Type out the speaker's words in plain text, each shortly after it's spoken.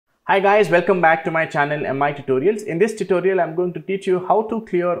Hi guys, welcome back to my channel MiTutorials. In this tutorial, I'm going to teach you how to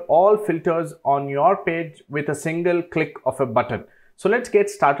clear all filters on your page with a single click of a button. So let's get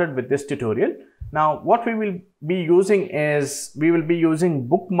started with this tutorial. Now, what we will be using is, we will be using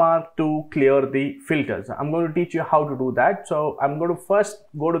bookmark to clear the filters. I'm going to teach you how to do that. So I'm going to first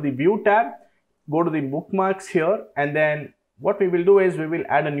go to the View tab, go to the bookmarks here, and then what we will do is we will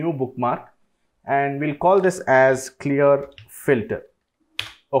add a new bookmark and we'll call this as clear filter.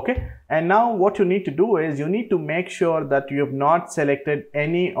 Okay, and now what you need to do is you need to make sure that you have not selected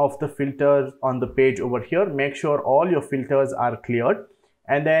any of the filters on the page over here. Make sure all your filters are cleared,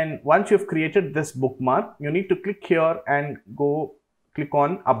 and then once you've created this bookmark, you need to click here and go click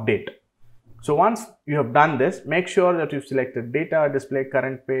on update. So once you have done this, make sure that you've selected data, display,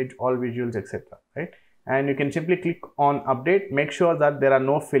 current page, all visuals, etc. Right, and you can simply click on update. Make sure that there are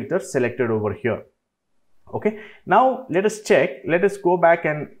no filters selected over here. Okay, now let us check. Let us go back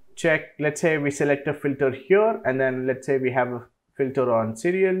and check. Let's say we select a filter here, and then let's say we have a filter on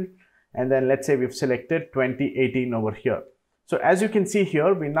serial, and then let's say we've selected 2018 over here. So as you can see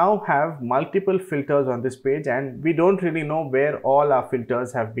here, we now have multiple filters on this page, and we don't really know where all our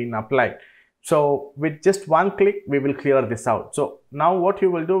filters have been applied. So with just one click, we will clear this out. So now what you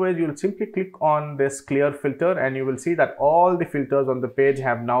will do is you'll simply click on this clear filter, and you will see that all the filters on the page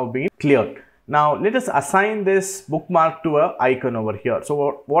have now been cleared. Now let us assign this bookmark to an icon over here.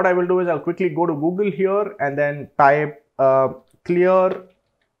 So what I will do is I'll quickly go to Google here and then type clear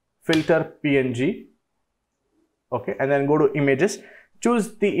filter PNG. Okay, and then go to images.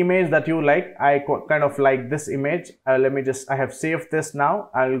 Choose the image that you like. I kind of like this image. I have saved this now.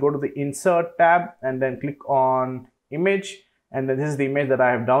 I will go to the insert tab and then click on image, and then this is the image that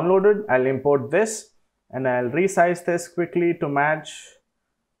I have downloaded. I'll import this and I'll resize this quickly to match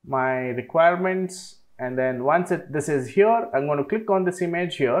my requirements, and then once this is here, I'm going to click on this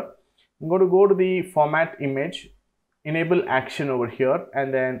image here. I'm going to go to the format image, enable action over here,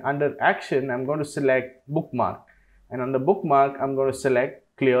 and then under action I'm going to select bookmark, and on the bookmark I'm going to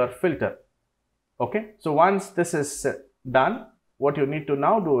select clear filter. Okay, so once this is done, what you need to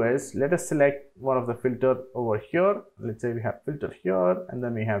now do is let us select one of the filter over here. Let's say we have filter here and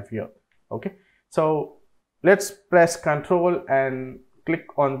then we have here. Okay, so let's press Ctrl and click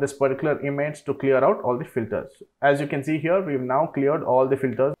on this particular image to clear out all the filters. As you can see here, we've now cleared all the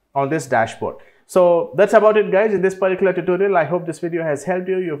filters on this dashboard. So that's about it guys in this particular tutorial. I hope this video has helped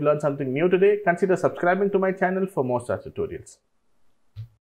you. You've learned something new today. Consider subscribing to my channel for more such tutorials.